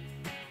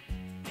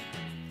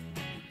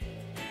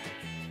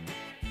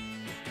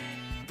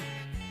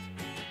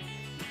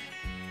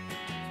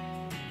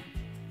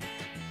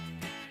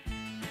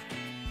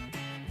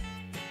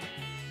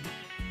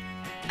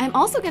 I'm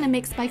also gonna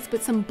make spikes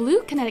with some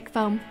blue kinetic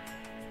foam,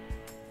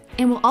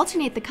 and we'll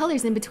alternate the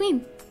colors in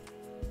between.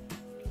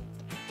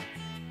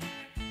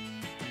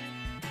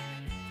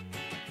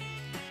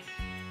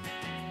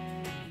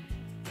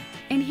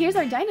 And here's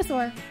our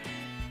dinosaur.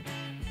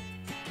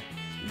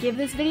 Give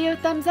this video a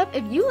thumbs up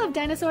if you love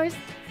dinosaurs.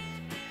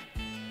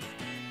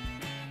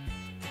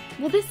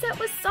 Well, this set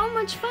was so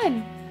much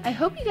fun. I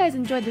hope you guys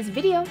enjoyed this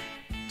video.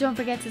 Don't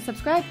forget to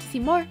subscribe to see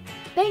more.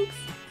 Thanks!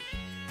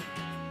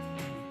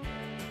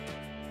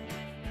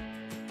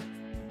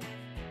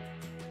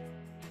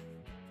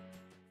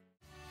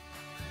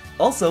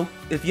 Also,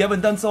 if you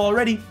haven't done so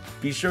already,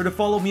 be sure to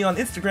follow me on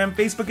Instagram,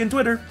 Facebook, and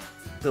Twitter.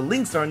 The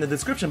links are in the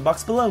description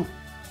box below.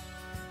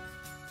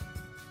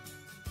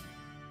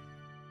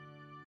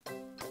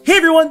 Hey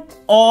everyone!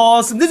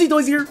 Awesome Disney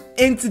Toys here,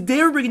 and today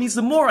we're bringing you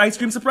some more ice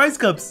cream surprise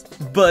cups.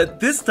 But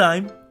this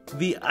time,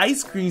 the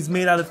ice cream's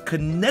made out of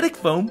kinetic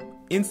foam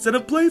instead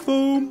of play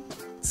foam.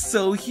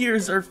 So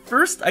here's our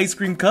first ice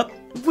cream cup,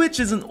 which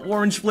is an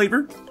orange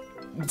flavor.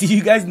 Do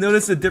you guys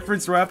notice a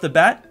difference right off the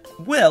bat?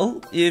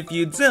 Well, if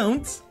you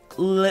don't,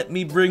 let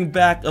me bring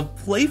back a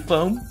play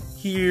foam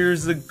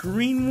Here's a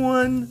green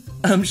one.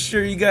 I'm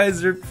sure you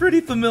guys are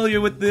pretty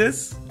familiar with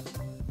this.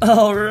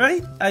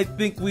 Alright, I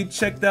think we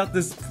checked out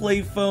this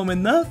play foam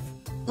enough.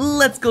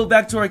 Let's go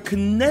back to our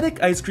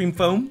kinetic ice cream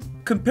foam.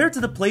 Compared to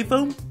the play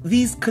foam,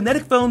 these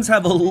kinetic foams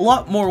have a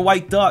lot more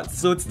white dots,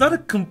 so it's not a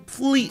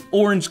complete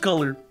orange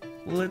color.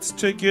 Let's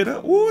check it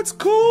out. Oh, it's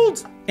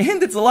cold!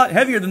 And it's a lot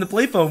heavier than the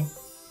play foam.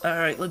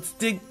 Alright, let's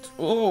dig.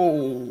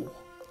 Oh,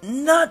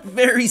 not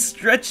very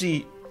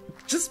stretchy.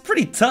 Just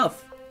pretty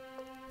tough.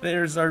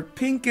 There's our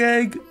pink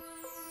egg.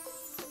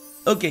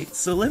 Okay,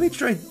 so let me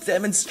try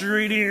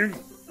demonstrating.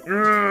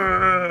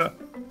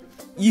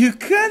 You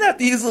kinda have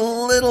to use a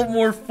little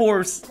more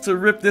force to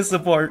rip this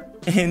apart.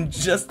 And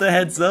just a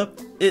heads up,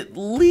 it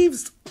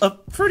leaves a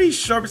pretty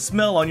sharp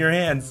smell on your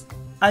hands.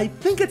 I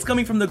think it's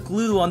coming from the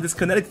glue on this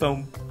kinetic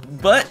foam,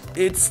 but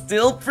it's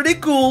still pretty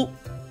cool.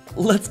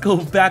 Let's go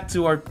back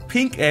to our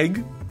pink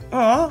egg.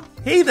 Aw,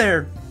 hey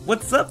there.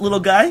 What's up, little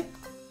guy?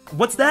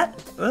 What's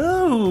that?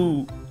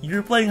 Oh,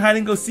 you're playing hide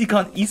and go seek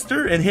on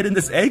Easter and hidden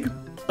this egg?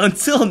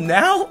 Until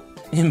now?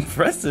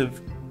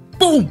 Impressive.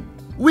 Boom!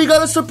 We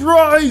got a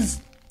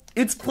surprise!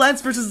 It's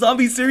Plants vs.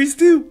 Zombies Series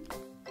 2.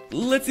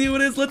 Let's see who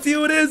it is, let's see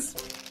who it is.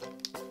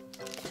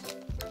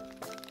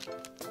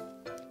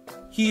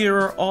 Here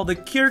are all the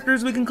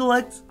characters we can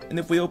collect, and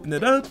if we open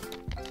it up,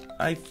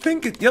 I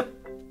think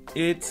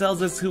it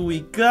tells us who we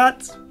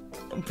got,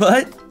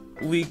 but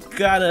we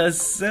gotta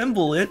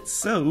assemble it,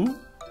 so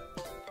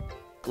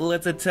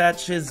let's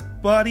attach his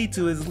body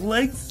to his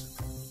legs.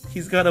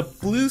 He's got a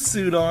blue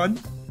suit on.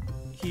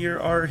 Here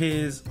are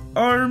his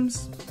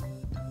arms.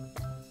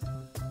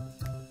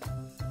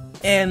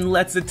 And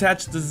let's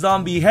attach the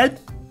zombie head.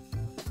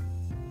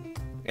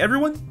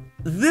 Everyone,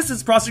 this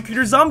is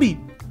Prosecutor Zombie.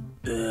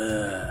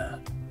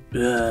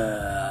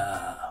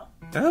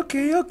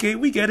 Okay,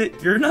 we get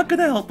it. You're not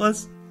gonna help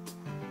us.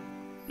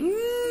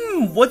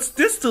 What's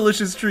this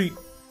delicious treat?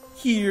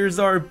 Here's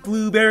our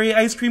blueberry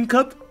ice cream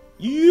cup.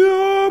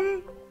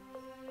 Yum!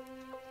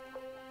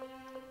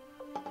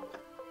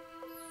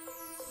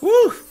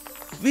 Woo!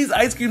 These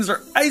ice creams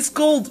are ice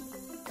cold.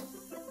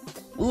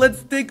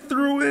 Let's dig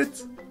through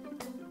it.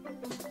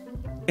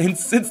 And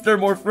since they're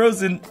more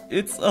frozen,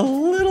 it's a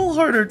little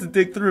harder to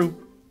dig through.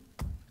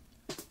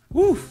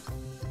 Woo!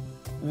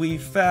 We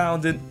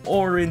found an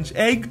orange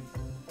egg.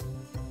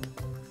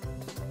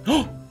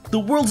 Oh, the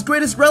world's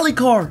greatest rally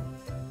car!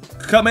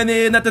 Coming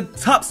in at the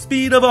top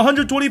speed of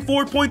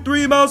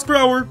 124.3 miles per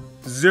hour,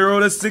 0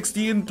 to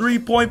 60 in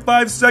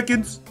 3.5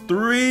 seconds,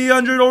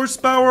 300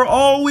 horsepower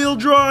all-wheel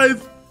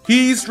drive.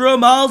 He's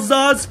from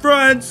Alsace,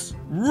 France,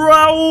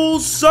 Raoul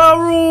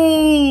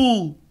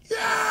Saroul!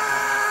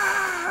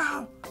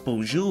 Yeah!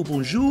 Bonjour,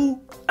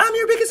 bonjour. I'm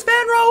your biggest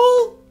fan,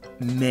 Raoul.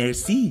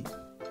 Merci.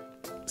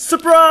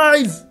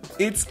 Surprise!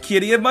 It's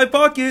Kitty in my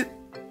pocket.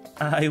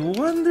 I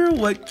wonder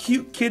what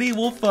cute kitty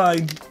we'll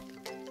find.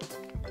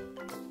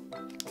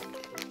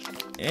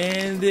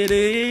 And it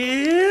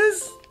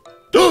is...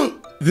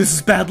 This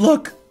is bad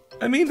luck.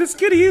 I mean, this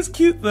kitty is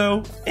cute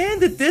though.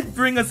 And it did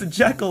bring us a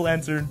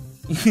jack-o'-lantern.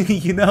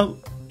 You know,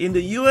 in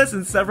the US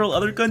and several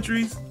other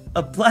countries,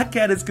 a black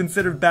cat is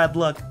considered bad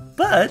luck.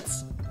 But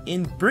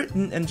in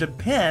Britain and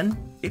Japan,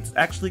 it's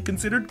actually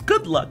considered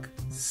good luck.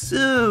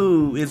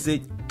 So, is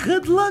it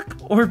good luck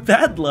or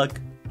bad luck?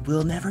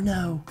 We'll never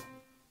know.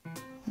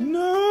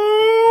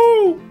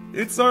 No!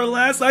 It's our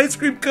last ice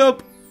cream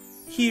cup.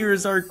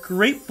 Here's our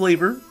grape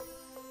flavor.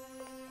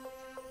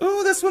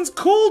 Oh, this one's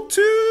cold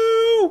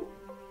too!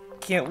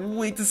 Can't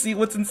wait to see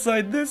what's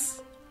inside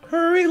this.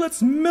 Hurry,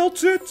 let's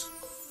melt it.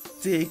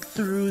 Dig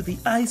through the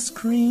ice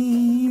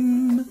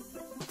cream.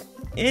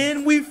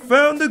 And we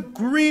found a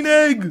green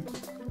egg.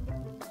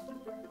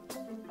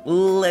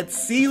 Let's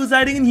see who's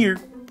hiding in here.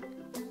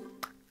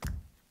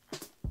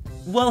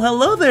 Well,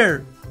 hello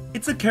there.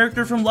 It's a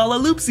character from Lala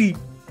Loopsy.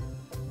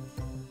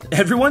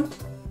 Everyone,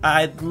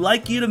 I'd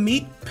like you to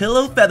meet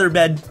Pillow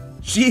Featherbed.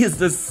 She is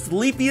the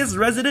sleepiest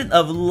resident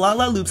of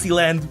Lala Loopsy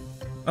Land.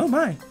 Oh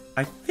my,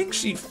 I think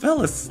she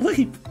fell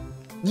asleep.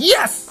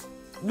 Yes!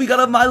 We got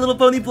a My Little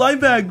Pony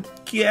blind bag.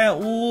 Can't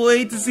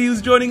wait to see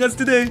who's joining us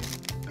today.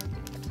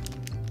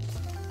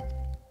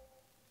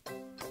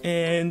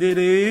 And it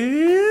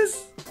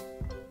is...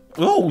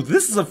 Oh,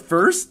 this is a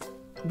first.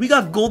 We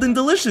got Golden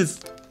Delicious.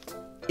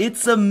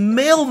 It's a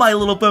male My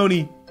Little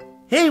Pony.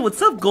 Hey,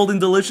 what's up, Golden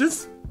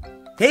Delicious?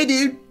 Hey,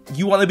 dude,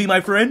 you want to be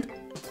my friend?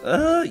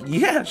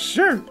 Yeah,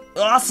 sure.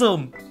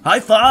 Awesome. High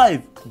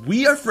five.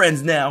 We are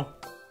friends now.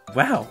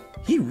 Wow,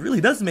 he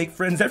really does make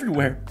friends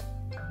everywhere.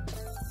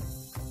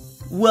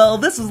 Well,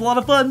 this was a lot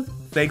of fun.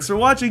 Thanks for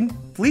watching.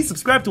 Please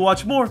subscribe to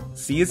watch more.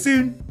 See you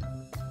soon.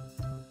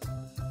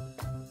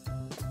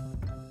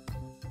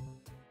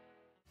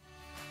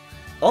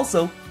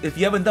 Also, if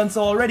you haven't done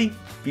so already,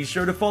 be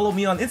sure to follow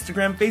me on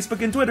Instagram,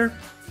 Facebook, and Twitter.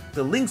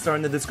 The links are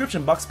in the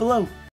description box below.